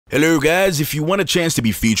Hello guys, if you want a chance to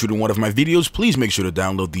be featured in one of my videos, please make sure to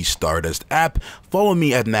download the Stardust app, follow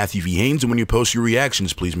me at Matthew V. Haynes, and when you post your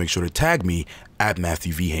reactions, please make sure to tag me at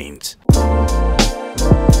Matthew V. Haynes.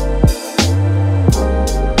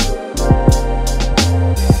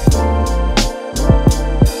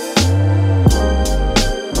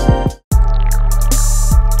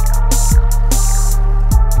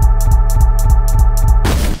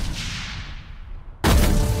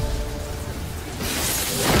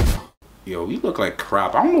 Yo, you look like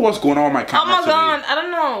crap. I don't know what's going on with my camera. Oh my god, I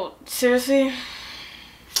don't know. Seriously?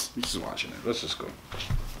 We're just watching it. Let's just go.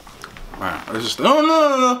 Alright, let's just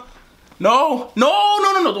no.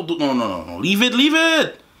 Leave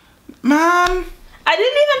it. Man. I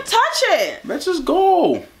didn't even touch it. Let's just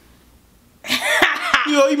go.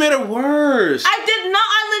 Yo, you made it worse. I did not.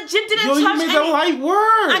 I legit didn't touch anything. Yo, you made the light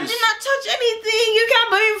worse. I did not touch anything. You can't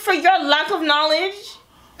blame me for your lack of knowledge.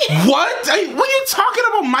 What? What are you talking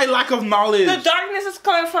about? My lack of knowledge. The darkness is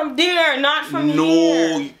coming from there, not from here.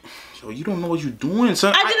 No. Yo, you don't know what you're doing,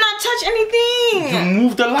 son. I did not touch anything. You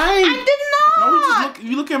moved the light. I did not. No,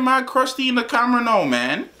 you look at my crusty in the camera now,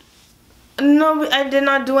 man. No, I did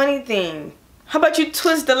not do anything. How about you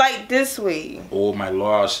twist the light this way? Oh my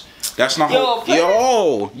loss. That's not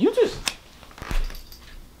Yo, you just.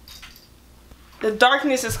 The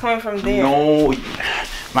darkness is coming from there. No,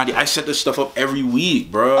 Mandy, I set this stuff up every week,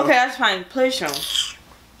 bro. Okay, that's fine. Play show.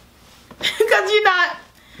 Because you're not.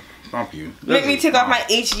 Bump you. Make me take off my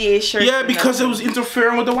HGA shirt. Yeah, because it was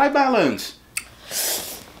interfering with the white balance.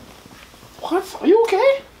 What? Are you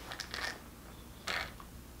okay?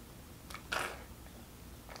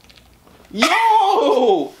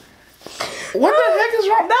 Yo! What the heck is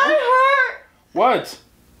wrong? That hurt. What?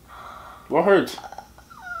 What hurt?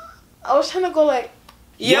 I was trying to go like,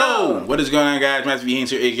 yo! What is going on, guys? Matthew V. Haynes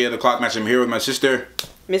here, aka The Clock Master. I'm here with my sister,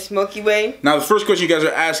 Miss Milky Way. Now, the first question you guys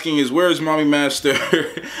are asking is, where is Mommy Master?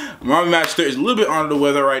 Mommy Master is a little bit under the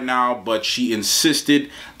weather right now, but she insisted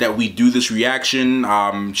that we do this reaction.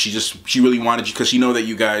 She really wanted you, because she know that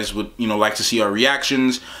you guys would, like to see our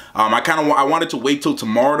reactions. I wanted to wait till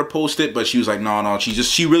tomorrow to post it, but she was like, no.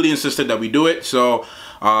 She really insisted that we do it. So,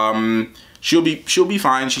 she'll be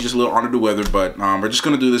fine. She's just a little under the weather, but we're just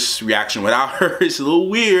gonna do this reaction without her. It's a little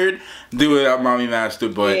weird do it without Mommy Master,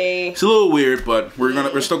 but it's a little weird. But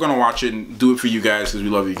we're still gonna watch it and do it for you guys because we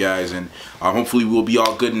love you guys, and hopefully we'll be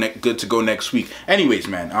all good to go next week. Anyways,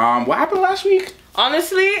 man, what happened last week?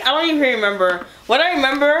 Honestly, I don't even remember. What I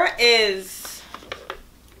remember is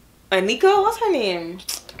Anika. What's her name?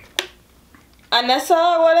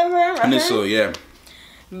 Anessa or whatever. Anissa, yeah.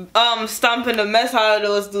 Stomping the mess out of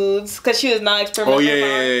those dudes because she was not experimental. Oh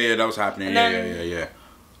yeah, that was happening. Yeah.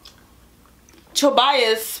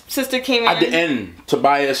 Tobias' sister came in at the end.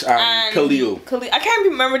 Tobias and Khalil. I can't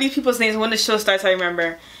remember these people's names. When the show starts, I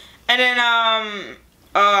remember. And then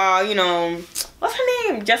what's her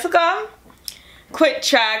name? Jessica quit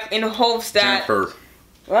track in hopes that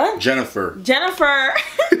Jennifer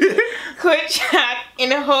quit track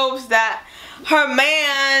in hopes that her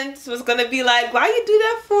man was gonna be like, why you do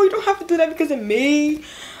that for? You don't have to do that because of me.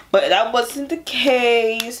 But that wasn't the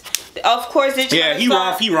case. Of course, he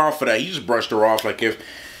wrong for that. He just brushed her off like if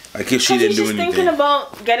she didn't do anything. He's just thinking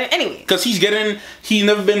about getting anyway. Because he's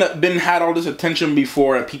never had all this attention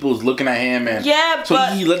before, and people was looking at him, and so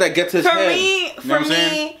he let that get to his head. For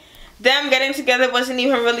me, them getting together wasn't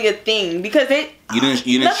even really a thing because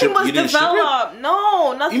nothing was developed.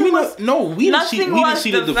 No, nothing was. No, we didn't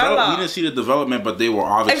see the development, but they were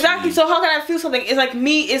obviously exactly. So how can I feel something? It's like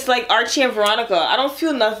me. It's like Archie and Veronica. I don't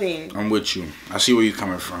feel nothing. I'm with you. I see where you're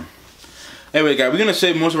coming from. Anyway, guys, we're going to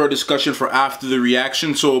save most of our discussion for after the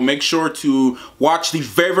reaction, so make sure to watch the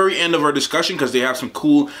very end of our discussion because they have some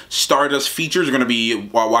cool Stardust features. We're going to be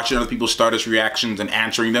watching other people's Stardust reactions and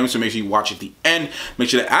answering them, so make sure you watch at the end. Make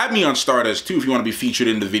sure to add me on Stardust, too, if you want to be featured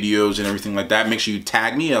in the videos and everything like that. Make sure you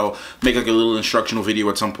tag me. I'll make like a little instructional video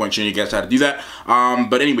at some point showing you guys how to do that.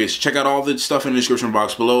 But anyways, check out all the stuff in the description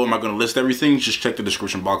box below. I'm not going to list everything. Just check the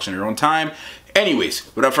description box in your own time.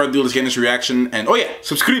 Anyways, without further ado, let's get in this reaction. And oh yeah,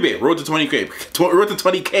 subscribe. Road to 20K. Road to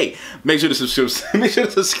 20K. Make sure to subscribe. Make sure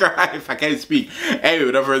to subscribe. I can't speak. Anyway,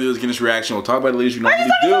 without further ado, let's get in this reaction. We'll talk about it later. You normally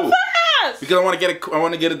do. So fast? Because I want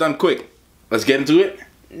to get it done quick. Let's get into it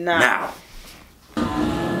now. I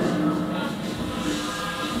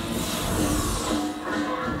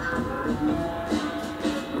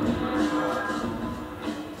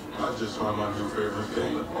just found my new favorite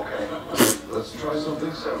thing. Okay. Let's try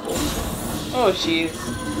something simple. Oh jeez.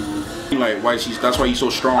 Like that's why he's so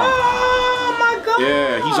strong. Oh my god.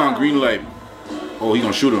 Yeah, he's on green light. Oh, he's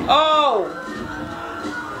gonna shoot him. Oh.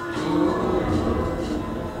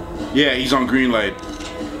 Yeah, he's on green light.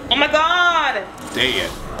 Oh my god! Dead.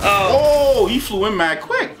 Oh. Oh, he flew in mad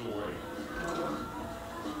quick.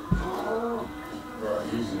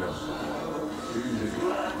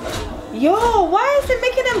 Yo, why is it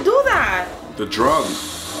making them do that? The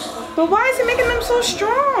drugs. But why is it making them so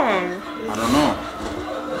strong? I don't know.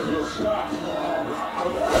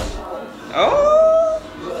 Oh.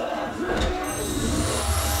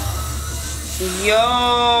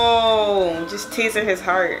 Yo, just taser his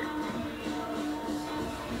heart.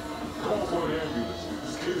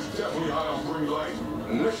 This kid's definitely high on green light.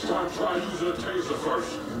 Next time, try using a taser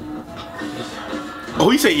first. Oh,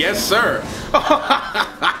 he said yes, sir.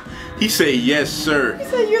 He said yes, sir. He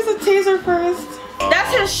said use a taser first.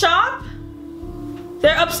 That's his shop?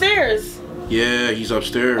 They're upstairs. Yeah, he's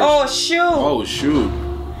upstairs. Oh, shoot. Oh, shoot.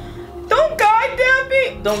 Don't die,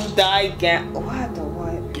 Gambit. Don't die, What the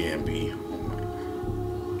what? Gamby.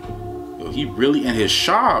 Yo, he really in his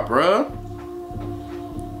shop, bruh.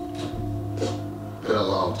 Been a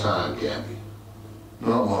long time, Gamby.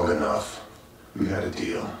 Not long enough. We had a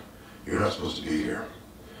deal. You're not supposed to be here.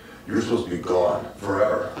 You're supposed to be gone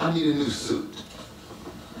forever. I need a new suit.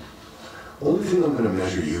 Only thing I'm gonna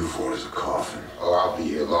measure you for is a coffin. Oh, I'll be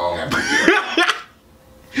here long after you.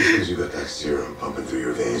 Just because you got that serum pumping through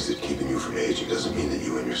your veins that's keeping you from aging doesn't mean that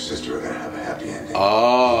you and your sister are gonna have a happy ending.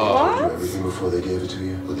 Oh. Told you everything before they gave it to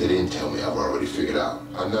you? But they didn't tell me. I've already figured out.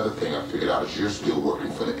 Another thing I figured out is you're still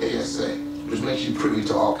working for the ASA, which makes you privy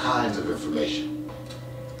to all kinds of information.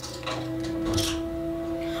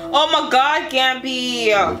 Oh my god, Gamby.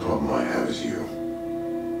 The only problem I have is you.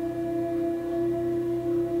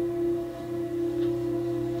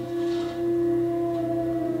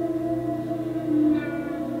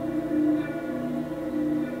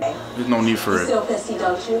 There's no need for You're it. still pissy,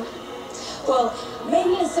 don't you? Well,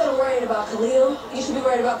 maybe instead of worrying about Khalil, you should be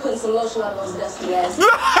worried about putting some lotion on those dusty asses.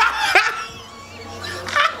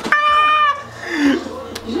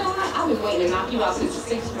 You know what? I've been waiting to knock you out since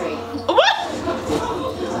the 6th grade. What?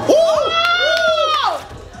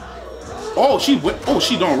 Oh, she went. Oh,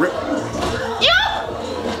 she don't rip.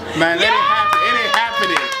 Yeah. Man, that ain't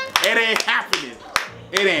happening. It ain't happening.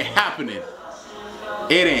 It ain't happening.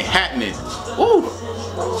 It ain't happening. Ooh.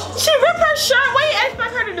 She ripped her shirt. What do you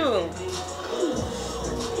expect her to do?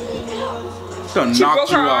 Done She knocked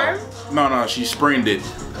broke you her out. arm? No, she sprained it.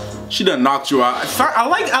 She done knocked you out. I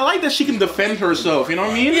like that she can defend herself. You know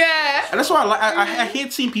what I mean? Yeah. And that's why I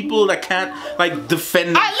hate seeing people that can't like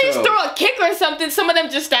defend At least themselves. throw a kick or something. Some of them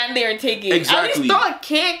just stand there and take it. Exactly. At least throw a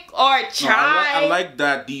kick or a No, try. I like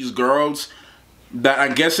that these girls, that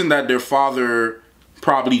I'm guessing that their father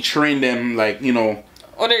probably trained them, like, you know.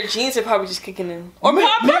 Or their jeans are probably just kicking in. Or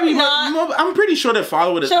probably not. No, I'm pretty sure their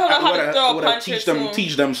father would Show her how to throw a have punch or two.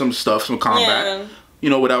 teach them some stuff, some combat. Yeah. You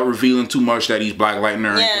know, without revealing too much that he's Black Lightning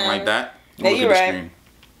or anything like that. Yeah, Look you're at the right. screen.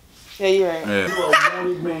 Yeah, you're right. Yeah. You're a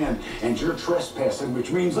wanted man, and you're trespassing, which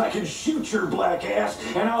means I can shoot your black ass,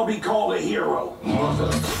 and I'll be called a hero.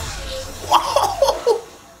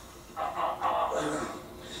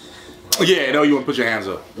 Yeah, no, you want to put your hands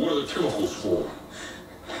up. What are the chemicals for?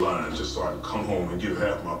 Lying just so I can come home and give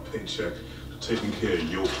half my paycheck to taking care of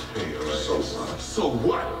your pay. So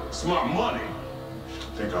what? It's my money.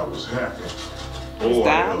 Think I was happy. Boy,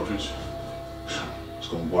 that? Eldridge. It's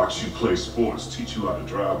gonna watch you play sports, teach you how to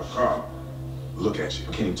drive a car. Look at you.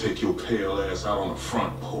 Can't even take your pale ass out on the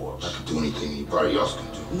front porch. I can do anything anybody else can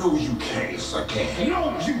do. No, you can't. Yes, I can.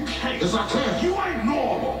 No, you can't. Yes, I can. You ain't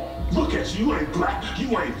normal. Look at you. You ain't black. You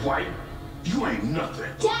ain't white. You ain't nothing.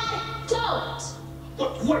 Dad, don't!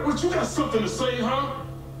 What? You got something to say, huh?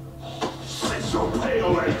 Sit your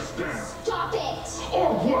pale ass down. Stop it!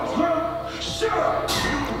 Or what, huh? Shut up!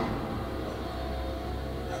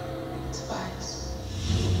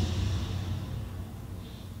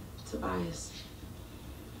 Tobias.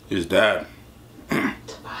 His dad.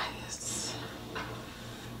 Tobias.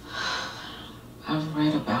 I've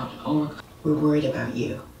read about Oracle. We're worried about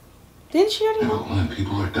you. Didn't she already know? When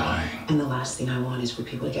people are dying. And the last thing I want is for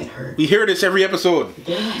people to get hurt. We hear this every episode.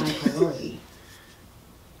 They're not my priority.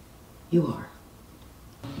 You are.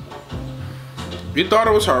 Your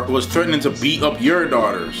daughter was threatening to beat up your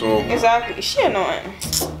daughter, so Exactly. She annoying.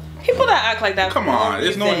 People that act like that. come for on.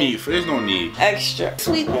 There's no reason. need. There's no need. Extra.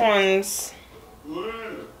 Sweet ones.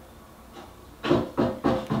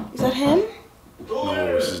 Is that him? No,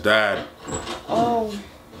 it's his dad. Oh.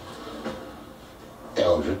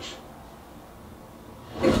 Eldridge.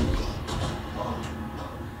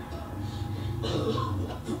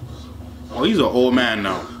 Oh, he's an old man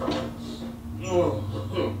now. You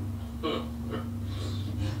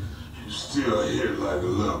still hit like a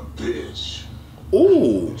little bitch.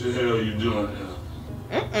 Ooh. What the hell you doing here?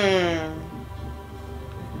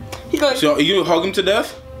 So you gonna hug him to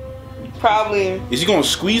death? Probably. Is he gonna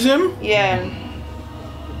squeeze him? Yeah.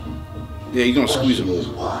 Yeah, he's gonna squeeze him.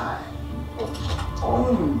 Why?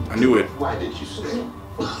 I knew it. Why did you stay?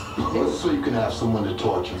 So you can have someone to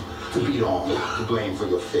torture, to beat on, to blame for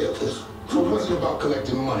your failures. It wasn't about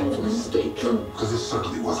collecting money from the state, because it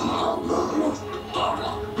certainly wasn't about love.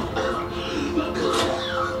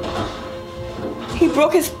 He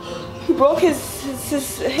broke his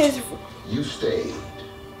You stayed.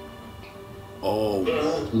 Oh.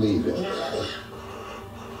 Leave it.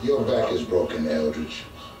 Your back is broken, Eldridge.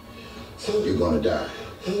 You're gonna die.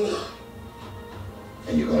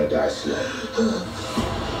 And you're gonna die slow.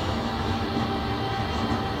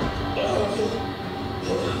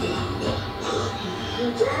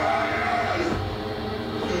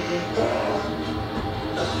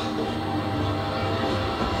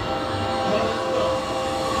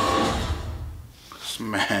 This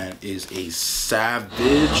man is a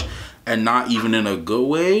savage, and not even in a good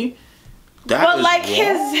way. But like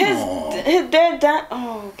their dad.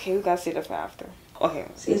 Oh, okay, we gotta see that for after. Okay.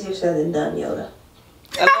 It's easier said than done, Yoda.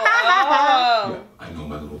 Oh. Yeah, I know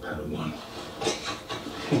my little Padawan.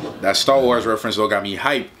 That Star Wars reference though got me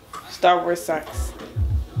hyped. Star Wars sucks.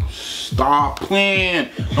 Stop playing.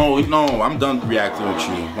 No, I'm done reacting with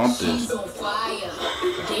you. Bump this.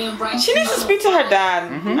 She needs to speak to her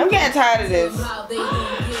dad. I'm getting tired of this.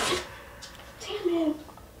 Damn it.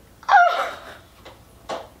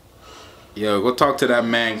 Yo, go talk to that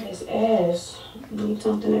man. His ass. You need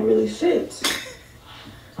something that really fits.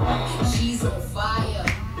 She's on fire.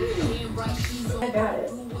 I got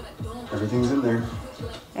it. Everything's in there.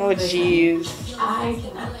 Oh jeez. I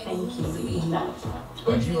cannot thank you enough.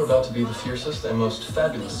 But you are about to be the fiercest and most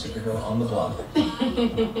fabulous superhero on the block.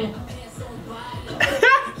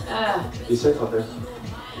 Be safe out there.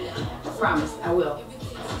 Promise, I will.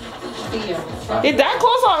 See ya. Is that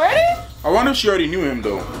close already? I wonder if she already knew him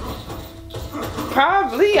though.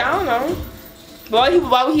 Probably, I don't know. Why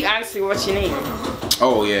would he ask you what's your name?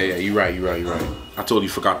 Oh yeah, you're right. I totally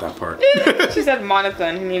forgot that part. She said Monica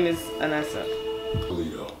and her name is Anessa.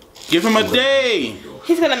 Give him a day.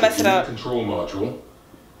 He's gonna mess it up. Control module,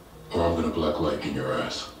 or I'm gonna black light in your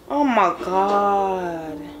ass. Oh my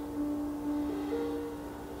god.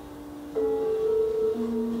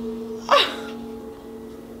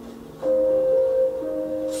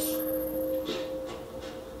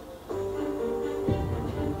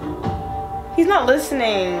 He's not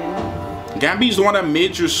listening. Gambi's the one that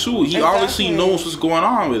made your suit. He obviously knows what's going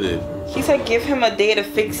on with it. He said give him a day to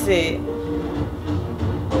fix it.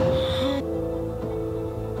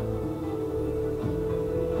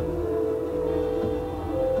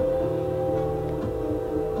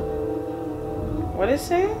 What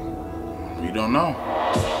is it? We don't know.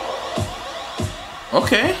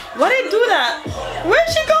 Okay. Why did he do that?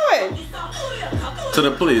 Where's she going? To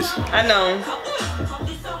the police. I know.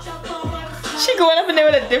 She going up in there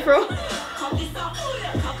with a different.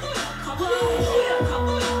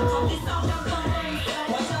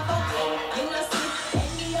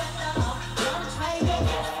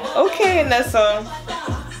 Okay, Nessa.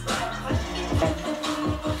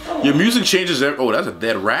 Your music changes every. Oh, that's a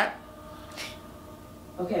dead rat.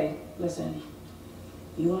 Okay, listen.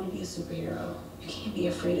 You want to be a superhero. You can't be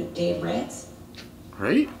afraid of dead rats.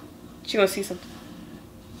 Right? She gonna see something.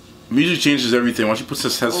 Music changes everything. Once you put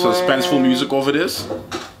suspenseful music over this.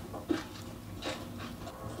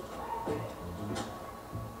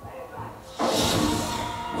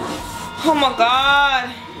 Oh my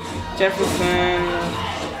god. Jefferson.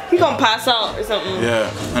 He gonna pass out or something.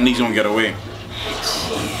 Yeah, and he's gonna get away.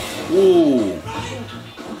 Ooh.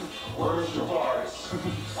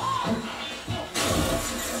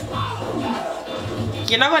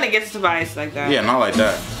 You're not gonna get Tobias like that. Yeah, not like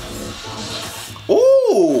that.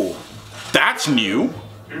 Ooh, that's new.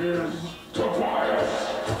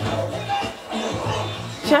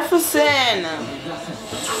 Jefferson.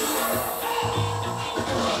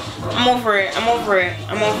 I'm over it. I'm over it.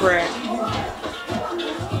 I'm over it.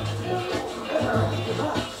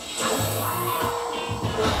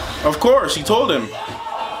 Of course, he told him.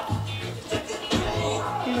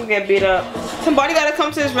 He's gonna get beat up. Somebody gotta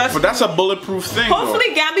come to his rescue. But that's a bulletproof thing.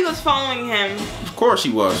 Hopefully, Gabby was following him. Of course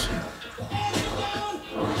he was.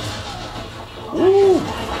 Ooh.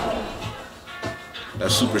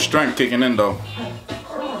 That super strength kicking in though.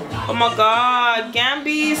 Oh my god,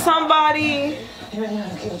 Gambi, somebody. Even though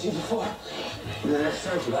I've killed you before. The next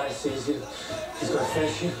time Tobias sees you, he's gonna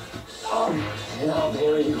finish you. And I'll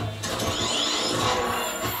bury you.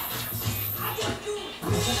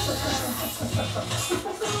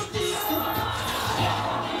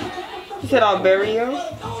 He said I'll bury you.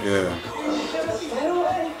 Yeah.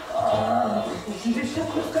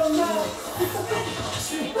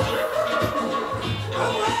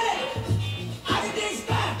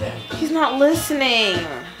 He's not listening.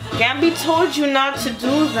 Gambi told you not to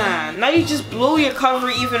do that. Now you just blew your cover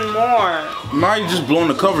even more. Now you just blowing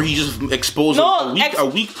the cover. He just exposed a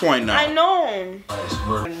weak point now. I know.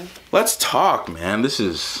 Let's talk, man. This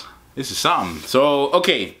is something. So,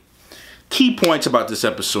 okay. Key points about this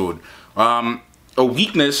episode. A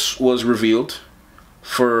weakness was revealed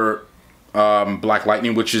for Black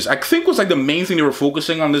Lightning, which is, I think, was like the main thing they were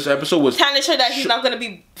focusing on this episode, was trying to show that he's not gonna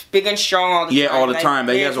be big and strong all the time. Yeah, all the time.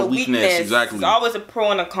 That he has a weakness. Exactly. It's always a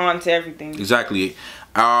pro and a con to everything. Exactly.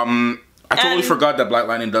 I totally forgot that Black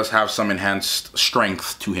Lightning does have some enhanced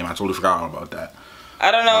strength to him. I totally forgot all about that.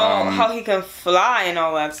 I don't know how he can fly and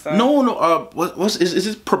all that stuff. No. Is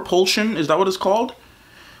it propulsion? Is that what it's called?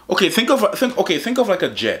 Okay, think of like a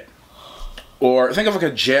jet, or think of like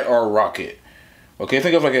a jet or a rocket. Okay,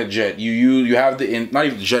 think of like a jet. You have not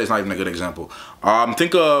even the jet is not even a good example.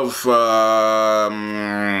 Think of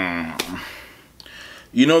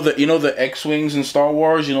you know the X-wings in Star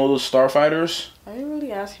Wars. You know those starfighters. Are you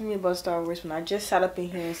really asking me about Star Wars when I just sat up in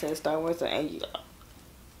here and said Star Wars and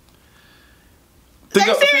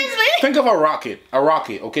seriously? Think of a rocket.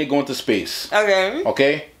 Okay, going to space. Okay.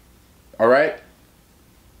 Okay. All right.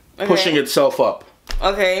 Okay. Pushing itself up.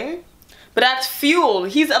 Okay. But that's fuel.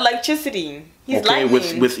 He's electricity. He's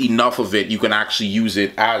lightning. With enough of it, you can actually use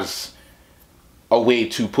it as a way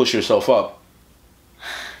to push yourself up.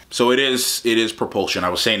 So it is propulsion. I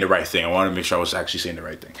was saying the right thing. I wanted to make sure I was actually saying the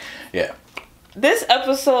right thing. Yeah. This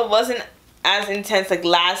episode wasn't as intense like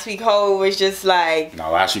last week. How it was just like...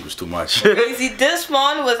 No, last week was too much. Crazy. This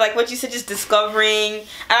one was like what you said, just discovering. And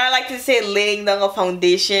I like to say laying down a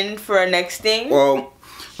foundation for our next thing. Well,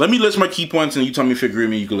 let me list my key points and you tell me if you agree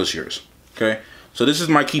with me. You can list yours. Okay? So this is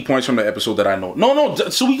my key points from the episode that I know. No.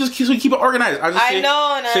 So we keep it organized. I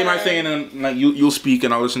say my thing and then like, you'll speak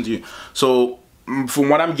and I'll listen to you. So from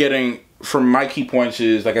what I'm getting from my key points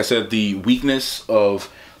is, like I said, the weakness of,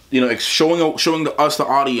 showing us the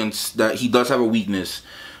audience that he does have a weakness.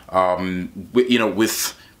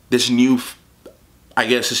 With this new, I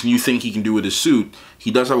guess this new thing he can do with his suit,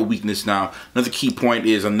 he does have a weakness now. Another key point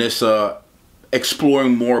is Anissa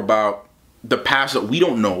exploring more about the past that we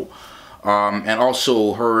don't know. And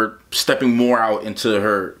also her stepping more out into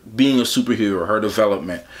her being a superhero, her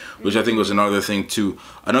development, which I think was another thing too.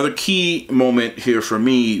 Another key moment here for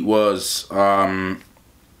me was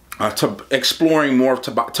exploring more of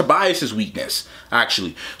Tobias's weakness,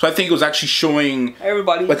 actually. So I think it was actually showing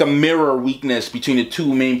everybody like a mirror weakness between the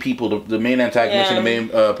two main people, the main antagonist and the main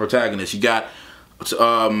protagonist. You got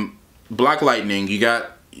Black Lightning. You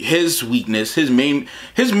got his weakness. His main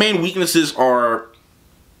weaknesses are,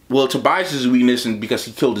 well, Tobias's weakness, and because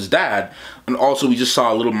he killed his dad, and also we just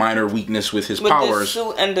saw a little minor weakness with his powers. The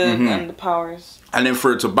suit and the powers. And then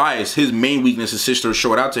for Tobias, his main weakness, his sister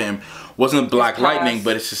showed out to him, wasn't Black Lightning,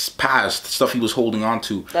 but it's his past, stuff he was holding on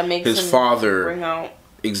to. That makes his him father. Bring out.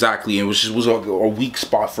 Exactly, and which was a weak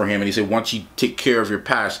spot for him. And he said, once you take care of your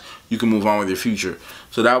past, you can move on with your future.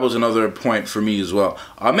 So that was another point for me as well.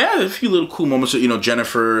 Man, I had a few little cool moments.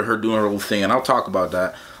 Jennifer, her doing her little thing, and I'll talk about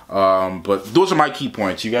that. But those are my key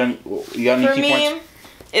points. You got any for key points? For me,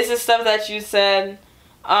 it's the stuff that you said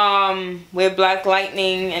with Black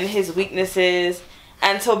Lightning and his weaknesses,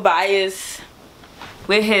 and Tobias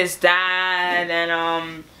with his dad,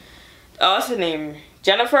 and what's her name?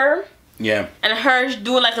 Jennifer. Yeah. And her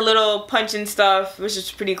doing like a little punching stuff, which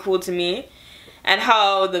is pretty cool to me. And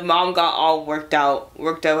how the mom got all worked up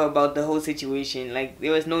about the whole situation. Like,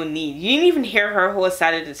 there was no need. You didn't even hear her whole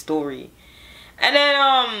side of the story. And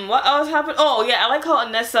then, what else happened? Oh, yeah, I like how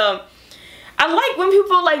Anissa... I like when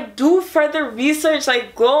people, like, do further research,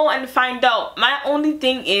 like, go and find out. My only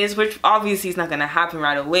thing is, which obviously is not going to happen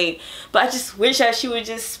right away, but I just wish that she would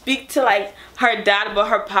just speak to, like, her dad about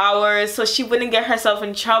her powers so she wouldn't get herself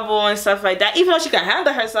in trouble and stuff like that. Even though she can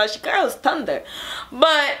handle herself, she girl's thunder.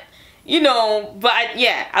 But...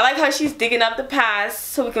 I like how she's digging up the past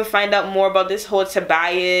so we can find out more about this whole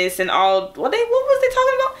Tobias and all. What was they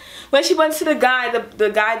talking about? When she went to the guy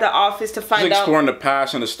at the office to find out. Exploring the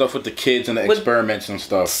past and the stuff with the kids and the experiments and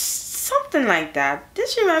stuff. Something like that.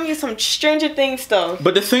 This reminds me of some Stranger Things stuff.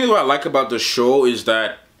 But the thing that I like about the show is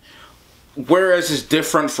that, whereas it's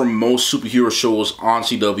different from most superhero shows on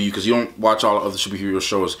CW, because you don't watch all other superhero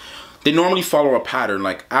shows, they normally follow a pattern,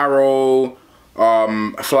 like Arrow,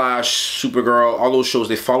 Flash, Supergirl, all those shows,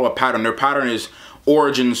 they follow a pattern. Their pattern is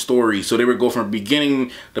origin story. So they would go from the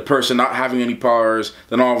beginning, the person not having any powers,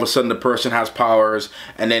 then all of a sudden the person has powers,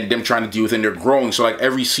 and then them trying to deal with it, and they're growing. So like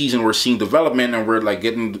every season we're seeing development, and we're like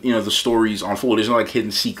getting, you know, the stories unfold. There's no like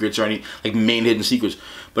hidden secrets or any like main hidden secrets.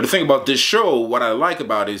 But the thing about this show, what I like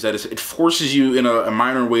about it is that it forces you in a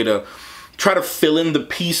minor way to try to fill in the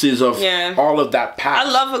pieces of all of that past.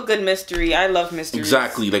 I love a good mystery. I love mysteries.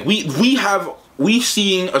 Exactly. Like we've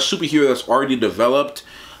seen a superhero that's already developed,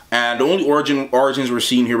 and the only origins we're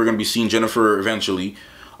seeing here, we're gonna be seeing Jennifer eventually.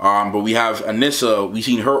 But we have Anissa. We've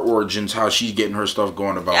seen her origins, how she's getting her stuff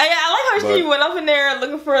going about. Yeah, I like how she went up in there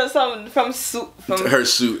looking for something from her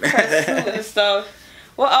suit and stuff.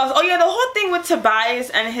 What else? Oh yeah, the whole thing with Tobias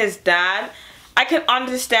and his dad. I can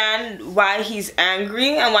understand why he's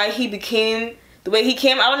angry and why he became the way he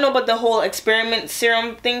came. I don't know about the whole experiment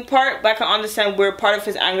serum thing part, but I can understand where part of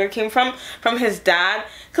his anger came from his dad.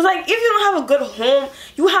 Because, like, if you don't have a good home,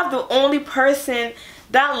 you have the only person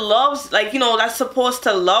that loves, like, you know, that's supposed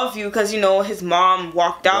to love you because, you know, his mom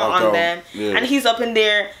walked out on them. Yeah. And he's up in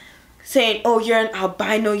there saying, oh, you're an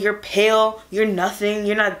albino, you're pale, you're nothing,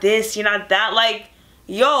 you're not this, you're not that. Like,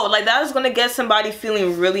 yo, like that is gonna get somebody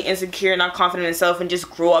feeling really insecure, not confident in himself, and just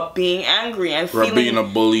grow up being angry and feeling being a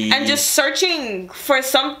bully and just searching for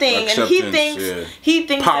something. And he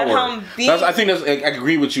thinks power. That being. I think that's. I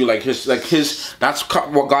agree with you. Like his. That's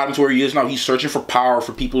what got him to where he is now. He's searching for power,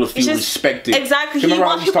 for people to feel respected. Exactly. He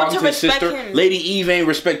wants people to respect him. Lady Eve ain't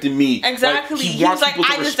respecting me. Exactly. Like, he was like,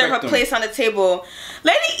 I deserve her place on the table.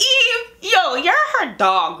 Lady Eve, yo, you're her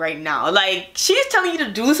dog right now. Like, she's telling you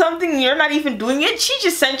to do something, you're not even doing it. She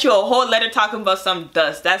just sent you a whole letter talking about some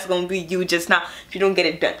dust. That's gonna be you just now if you don't get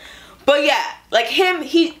it done. But yeah, like him,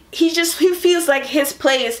 he feels like his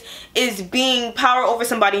place is being power over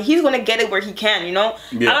somebody. He's gonna get it where he can, you know?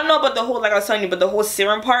 Yeah. I don't know about the whole, like I was telling you, but the whole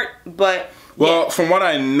serum part, but well, from what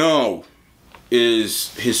I know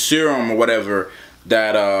is his serum or whatever,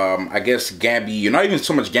 that I guess Gambi, not even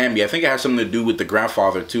so much Gambi, I think it has something to do with the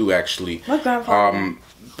grandfather too, actually. What grandfather?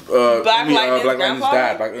 Black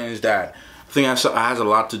Lightning's dad. I think it has a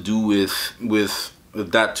lot to do with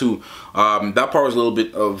that too. That part was a little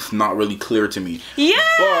bit of not really clear to me. Yeah.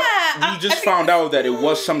 But we just found out that it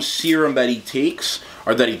was some serum that he takes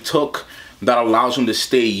or that he took that allows him to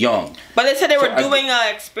stay young. But they said they were doing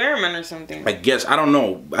an experiment or something. I guess. I don't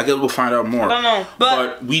know. I guess we'll find out more. I don't know.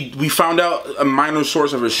 But we found out a minor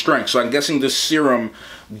source of his strength. So I'm guessing this serum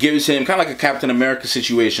gives him kind of like a Captain America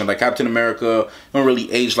situation. Like Captain America don't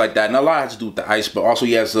really age like that. And a lot has to do with the ice, but also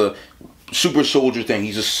he has a super soldier thing.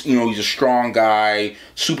 He's a strong guy,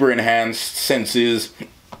 super enhanced senses,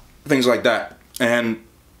 things like that. And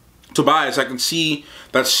Tobias, I can see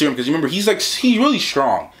that serum because remember he's really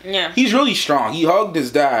strong. Yeah. He's really strong. He hugged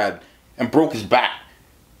his dad and broke his back.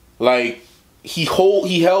 Like he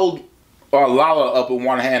held Lala up with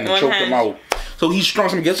one hand and choked him out. So he's strong.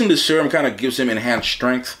 So I'm guessing the serum kind of gives him enhanced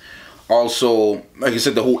strength. Also, like I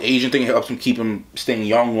said, the whole Asian thing helps him keep him staying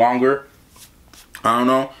young longer. I don't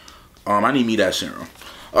know. I need me that serum.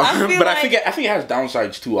 But I think it has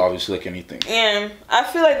downsides too, obviously, like anything. Yeah, I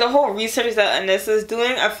feel like the whole research that Anissa's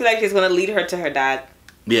doing, I feel like it's gonna lead her to her dad.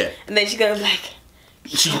 Yeah. And then she's gonna be like,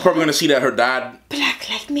 she's probably gonna see that her dad. Black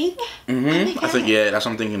Lightning. I think that's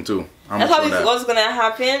what I'm thinking too. That's probably what's gonna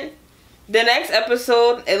happen. The next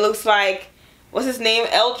episode, it looks like, what's his name?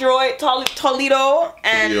 Eldroid Toledo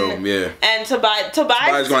and Tobias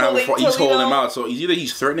is gonna have a fight. He's holding him out, so either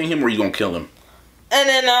he's threatening him or he's gonna kill him. And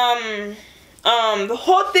then the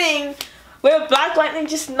whole thing with Black Lightning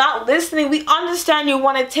just not listening. We understand you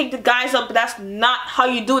want to take the guys up, but that's not how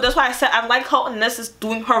you do it. That's why I said I like how Anessa's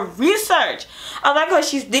doing her research. I like how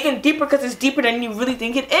she's digging deeper because it's deeper than you really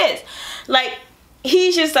think it is. Like,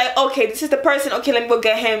 he's just like, okay, this is the person. Okay, let me go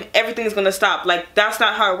get him. Everything's gonna stop. Like, that's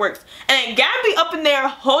not how it works. And then Gambi up in there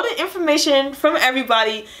holding information from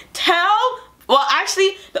everybody. Well,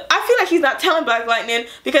 actually, I feel like he's not telling Black Lightning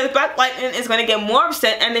because Black Lightning is going to get more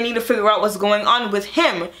upset and they need to figure out what's going on with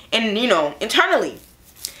him and, you know, internally.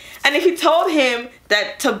 And if he told him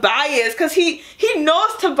that Tobias, because he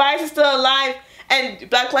knows Tobias is still alive, and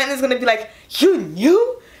Black Lightning is going to be like, you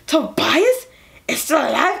knew Tobias is still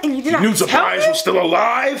alive and you did not tell me? You knew Tobias was still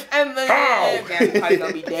alive? And then, how? He's probably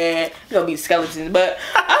going to be dead. He's going to be skeletons. But,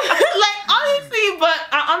 like, honestly, but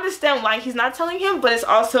I understand why he's not telling him, but it's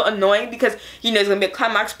also annoying because, you know, there's going to be a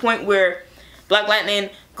climax point where Black Lightning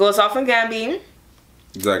goes off on Gambi.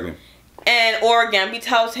 Exactly. Or Gambi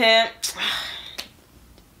tells him,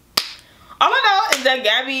 All I know is that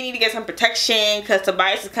Gabby need to get some protection because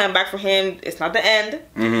Tobias is coming back for him. It's not the end.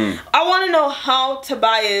 I want to know how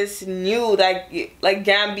Tobias knew that like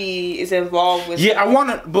Gabby is involved with. Yeah, I want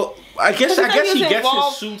to, but I guess he gets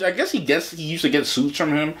his suits. I guess he used to get suits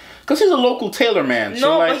from him because he's a local tailor man. No,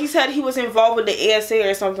 so, like, but he said he was involved with the ASA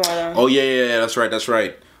or something like that. Oh yeah, that's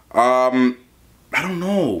right. I don't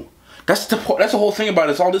know. That's the whole thing about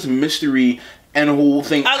it. It's all this mystery and the whole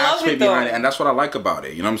thing aspect behind it, and that's what I like about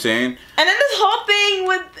it. You know what I'm saying? And then this whole thing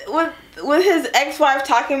with his ex-wife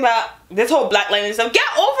talking about this whole Black Lightning stuff. Get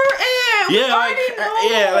over it.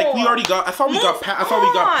 Like we already got. I thought we got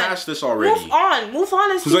past this already. Move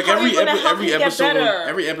on. It's like every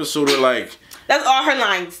episode, are like that's all her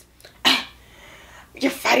lines. You're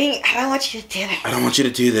fighting. I don't want you to do this. I don't want you to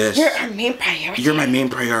do this. You're our main priority. You're my main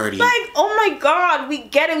priority. Like, oh my God, we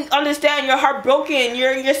get it. We understand. You're heartbroken.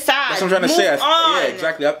 You're sad. That's what I'm trying to say. Yeah,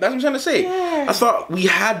 exactly. That's what I'm trying to say. Yeah. I thought we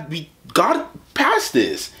got past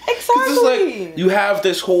this. Exactly. It's like you have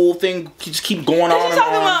this whole thing just keep going on. She's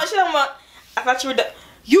talking about. I thought you were done.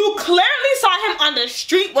 You clearly saw him on the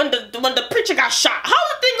street when the preacher got shot. How's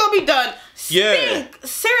the thing gonna be done? Yeah.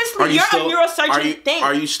 Seriously, you're a neurosurgeon.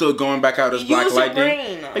 Are you still going back out as Black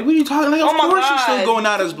Lightning? Like, what are you talking? Like, of course you're still going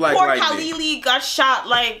out as Black Lightning. Poor Khalili got shot.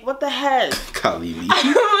 Like, what the heck? Khalili.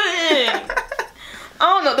 I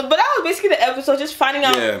don't know, but that was basically the episode. Just finding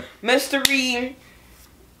out mystery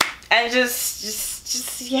and just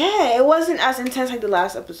it wasn't as intense like the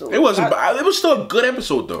last episode. It wasn't, but it was still a good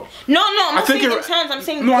episode though. No, I'm not saying intense. I'm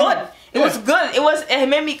saying good. It was good. It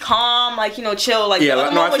made me calm, like, you know, chill. Like,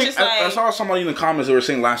 I saw somebody in the comments that were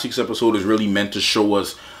saying last week's episode is really meant to show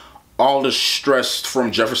us all the stress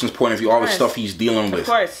from Jefferson's point of view, all the stuff he's dealing with. Of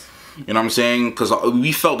course. You know what I'm saying? Because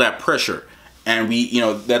we felt that pressure. And we, you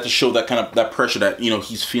know, that to show that kind of that pressure that, you know,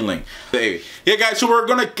 he's feeling. Hey, yeah, guys, so we're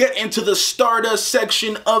gonna get into the Stardust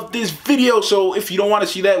section of this video. So if you don't want to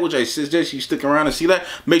see that, which I suggest you stick around and see that,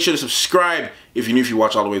 make sure to subscribe if you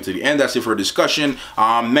watch all the way to the end. That's it for a discussion.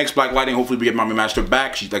 Next Black Lightning, hopefully we get Mommy Master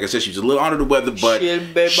back. She, like I said, she's a little under the weather, but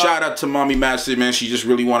shout out to Mommy Master, man. She just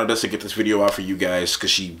really wanted us to get this video out for you guys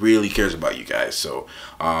because she really cares about you guys. So,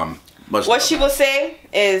 what she will say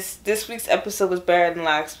is this week's episode was better than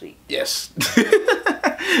last week. Yes.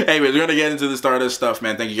 Anyways, we're gonna get into the Stardust stuff,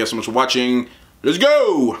 man. Thank you guys so much for watching. Let's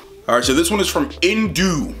go. All right, so this one is from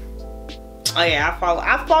Indu. Oh yeah,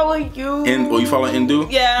 I follow you. You follow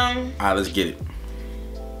Indu? Yeah. All right, let's get it.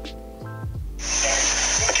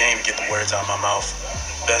 I can't even get the words out of my mouth.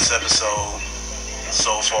 Best episode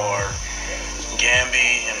so far.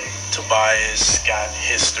 Gambi and Tobias got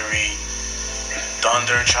history.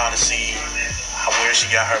 Thunder trying to see where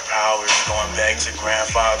she got her powers, going back to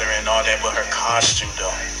grandfather and all that, but her costume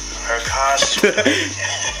though. Her costume.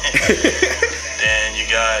 Then you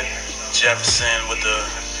got Jefferson with the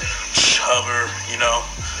hover, you know.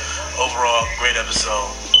 Overall, great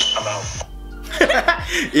episode. I'm out.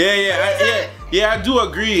 Yeah, I do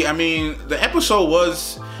agree. I mean, the episode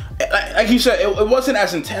was, like you said, it wasn't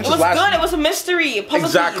as intense as last week. It was good. It was a mystery.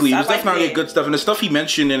 Exactly. It was definitely good stuff. And the stuff he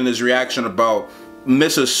mentioned in his reaction about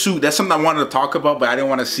Mrs. Suit, that's something I wanted to talk about, but I didn't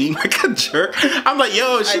want to seem like a jerk. I'm like,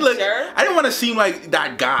 yo, she look. I didn't want to seem like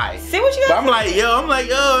that guy. See what you got? But I'm like,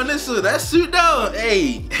 yo, and that suit though.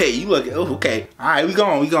 Hey, you look. Oh, okay. All right, we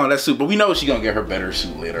going that suit. But we know she's gonna get her better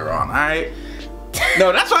suit later on. All right.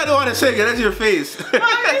 No, that's why I don't want to say it. That's your face. I'm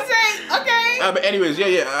just saying, okay. But anyways,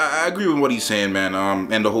 I agree with what he's saying, man.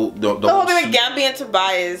 And the whole thing with Gambi and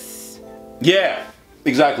Tobias. Yeah,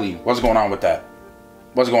 exactly. What's going on with that?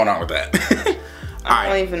 I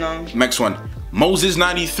don't even know. Next one, Moses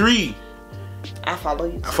 93. I follow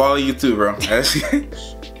you. I follow you too, bro.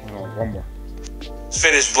 One more.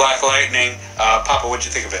 Finished Black Lightning. Papa, what'd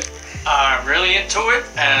you think of it? I'm really into it,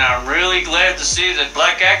 and I'm really glad to see that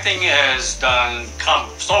black acting has come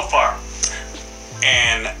so far.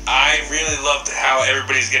 And I really loved how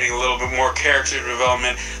everybody's getting a little bit more character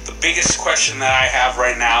development. The biggest question that I have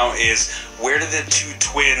right now is, where do the two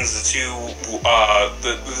twins, the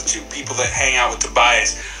two people that hang out with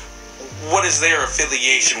Tobias, what is their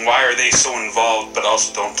affiliation? Why are they so involved but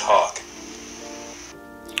also don't talk?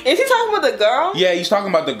 Is he talking about the girl? Yeah, he's talking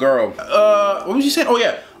about the girl. What was he saying? Oh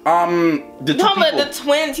yeah. The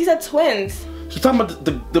twins. He said twins. He's talking about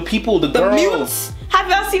the people, the girl. The mutes. Have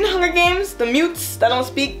y'all seen Hunger Games? The mutes that don't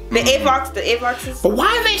speak. The Avoxes. But why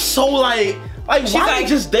are they so like why are they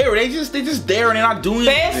just there? They just there and they're not doing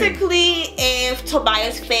anything. Basically, if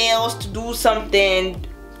Tobias fails to do something,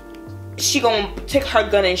 she gonna take her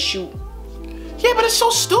gun and shoot. Yeah, but it's so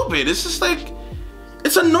stupid. It's just like,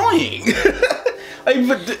 it's annoying. It's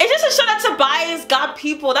just to show that Tobias got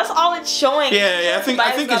people. That's all it's showing. Yeah. I think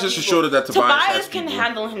it's just to show that Tobias can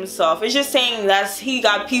handle himself. It's just saying that he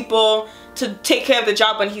got people to take care of the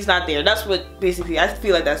job when he's not there. That's what basically I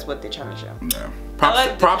feel like that's what they're trying to show. Yeah.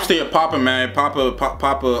 Props to Papa, man.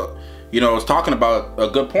 Papa, you know, is talking about a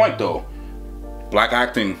good point though. Black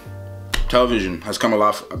acting, television has come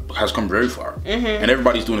very far, and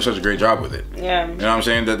everybody's doing such a great job with it. Yeah. You know what I'm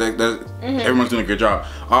saying? That everyone's doing a good job.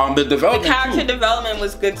 The development, the character development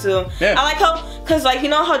was good too. Yeah. I like how, cause like you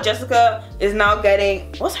know how Jessica is now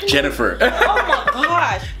getting what's her Jennifer. name? Oh my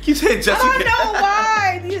gosh. You said Jessica. I don't know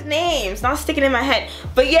why these names not sticking in my head,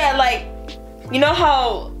 but yeah, like you know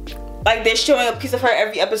how like they're showing a piece of her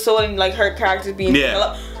every episode and like her character being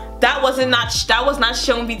developed. That was not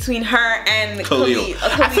shown between her and Khalil.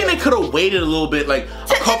 I think they could have waited a little bit, like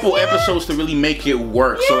a couple episodes to really make it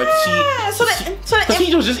work. Yeah. So like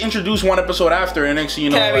he was just introduced one episode after, and next thing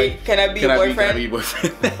you know, can I be your boyfriend? Can I be your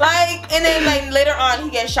boyfriend? Like, and then like later on,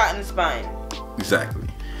 he gets shot in the spine. Exactly.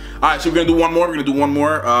 All right, so we're gonna do one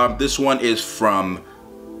more. This one is from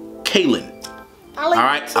Kaylin. All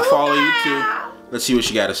right, I follow you too. Let's see what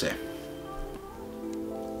she got to say.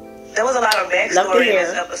 There was a lot of backstory in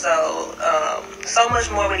this episode. So much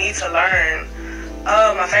more we need to learn.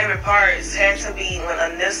 My favorite parts had to be when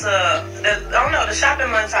Anissa, the shopping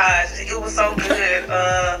montage. It was so good.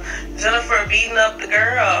 Jennifer beating up the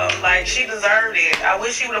girl, like she deserved it. I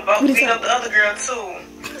wish she would have both beat up the other girl too.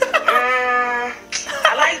 I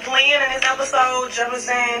like Glenn in this episode.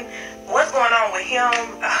 Jefferson, what's going on with him?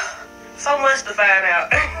 So much to find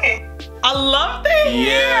out. I love that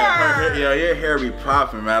hair. Yeah, your hair be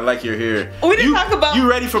popping, man. I like your hair. We didn't talk about. You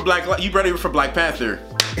ready for Black Panther?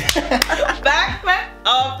 It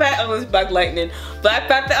was Black Lightning. Black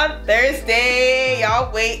Panther on Thursday.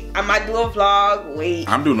 Y'all wait. I might do a vlog. Wait.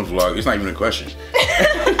 I'm doing a vlog. It's not even a question.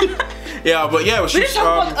 Yeah, but yeah, we didn't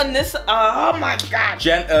talk about Anissa. Oh my God.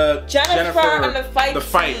 Jennifer on the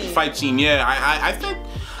fight scene. Yeah,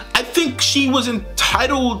 I think she was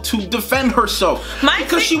entitled to defend herself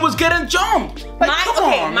because she was getting jumped. Like, come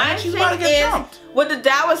on, man. She's about to get jumped. What the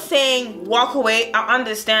dad was saying, walk away, I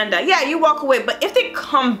understand that. Yeah, you walk away, but if they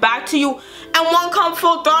come back to you and won't come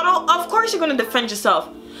full throttle, of course you're gonna defend yourself.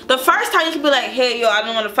 The first time you can be like, hey, yo, I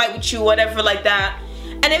don't want to fight with you, whatever, like that.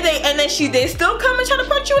 And if they still come and try to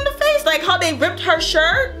punch you in the face, like how they ripped her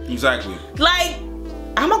shirt. Exactly. Like,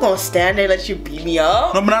 I'm not gonna stand there and let you beat me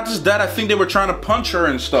up. No, but not just that. I think they were trying to punch her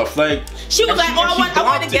and stuff. Like she was like, "Oh, I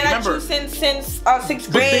want to get at you since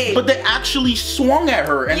 6th grade." But they actually swung at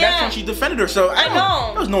her, and that's when she defended herself. I know.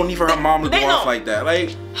 There was no need for her mom to go off like that.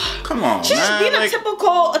 Like, come on, she's just being like,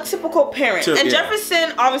 a typical parent. And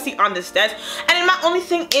Jefferson obviously understands. And then my only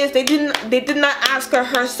thing is they did not ask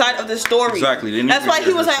her side of the story. Exactly. That's why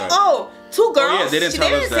he was like, "Oh." 2 girls? Oh, yeah, they didn't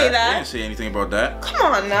tell us that. Say that. They didn't say anything about that.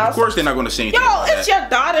 Come on now. Of course they're not going to say anything about that. Yo, it's your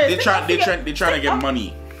daughter. They're trying to get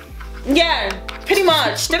money. Yeah, pretty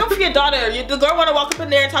much. Stick up for your daughter. The girl want to walk up in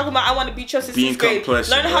there and talk about, I want to beat you since 6th grade.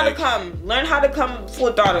 Learn how to come. Learn how to come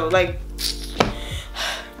full throttle. Like.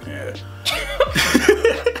 Yeah.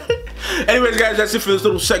 Anyways, guys, that's it for this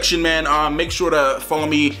little section, man. Make sure to follow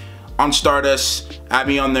me on Stardust. Add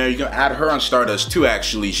me on there. You can add her on Stardust too,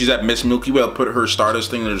 actually. She's at Miss Milky Way. I'll put her Stardust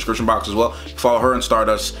thing in the description box as well. Follow her on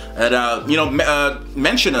Stardust. And,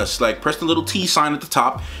 mention us. Like, press the little T sign at the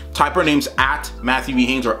top. Type our names at Matthew V.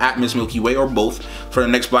 Haynes or at Miss Milky Way or both. For the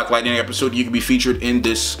next Black Lightning episode, you can be featured in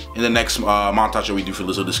the next montage that we do for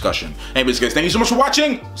this little discussion. Anyways, guys, thank you so much for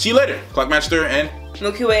watching. See you later. Clockmaster and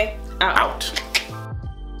Milky Way out.